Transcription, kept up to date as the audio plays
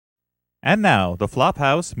And now, the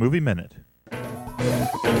Flophouse Movie Minute.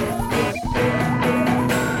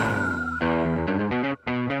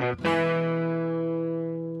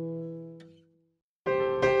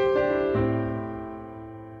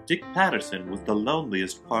 Dick Patterson was the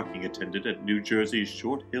loneliest parking attendant at New Jersey's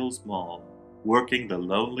Short Hills Mall, working the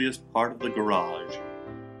loneliest part of the garage.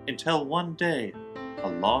 Until one day, a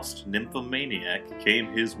lost nymphomaniac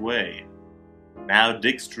came his way. Now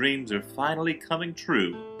Dick's dreams are finally coming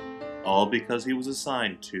true, all because he was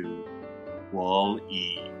assigned to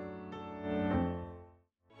Wall-E.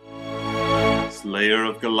 Slayer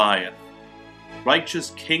of Goliath,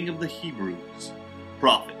 righteous king of the Hebrews,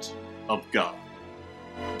 prophet of God.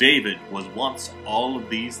 David was once all of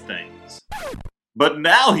these things. But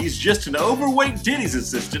now he's just an overweight Denny's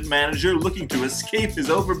assistant manager looking to escape his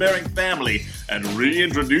overbearing family and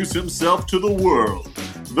reintroduce himself to the world.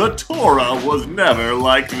 The Torah was never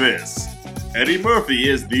like this. Eddie Murphy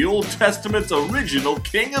is the Old Testament's original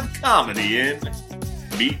king of comedy in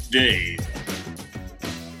Meet Dave.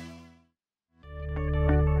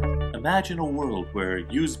 Imagine a world where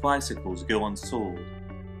used bicycles go unsold,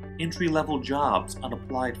 entry-level jobs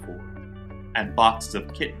unapplied for, and boxes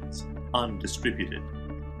of kittens undistributed.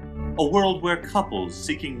 A world where couples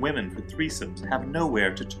seeking women for threesomes have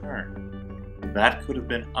nowhere to turn. That could have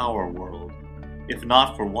been our world, if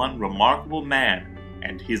not for one remarkable man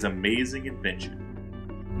and his amazing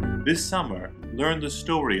invention. This summer, learn the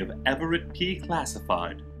story of Everett P.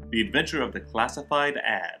 Classified, the inventor of the classified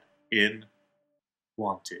ad in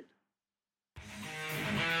Wanted.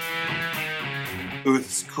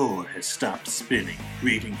 Earth's core has stopped spinning,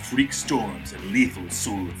 creating freak storms and lethal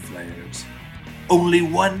solar flares. Only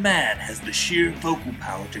one man has the sheer vocal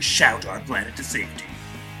power to shout our planet to safety.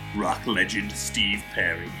 Rock legend Steve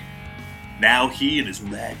Perry. Now he and his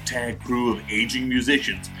ragtag crew of aging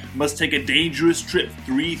musicians must take a dangerous trip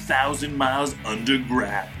 3,000 miles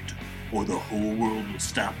underground, or the whole world will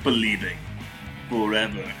stop believing.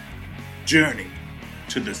 Forever. Journey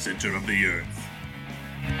to the center of the earth.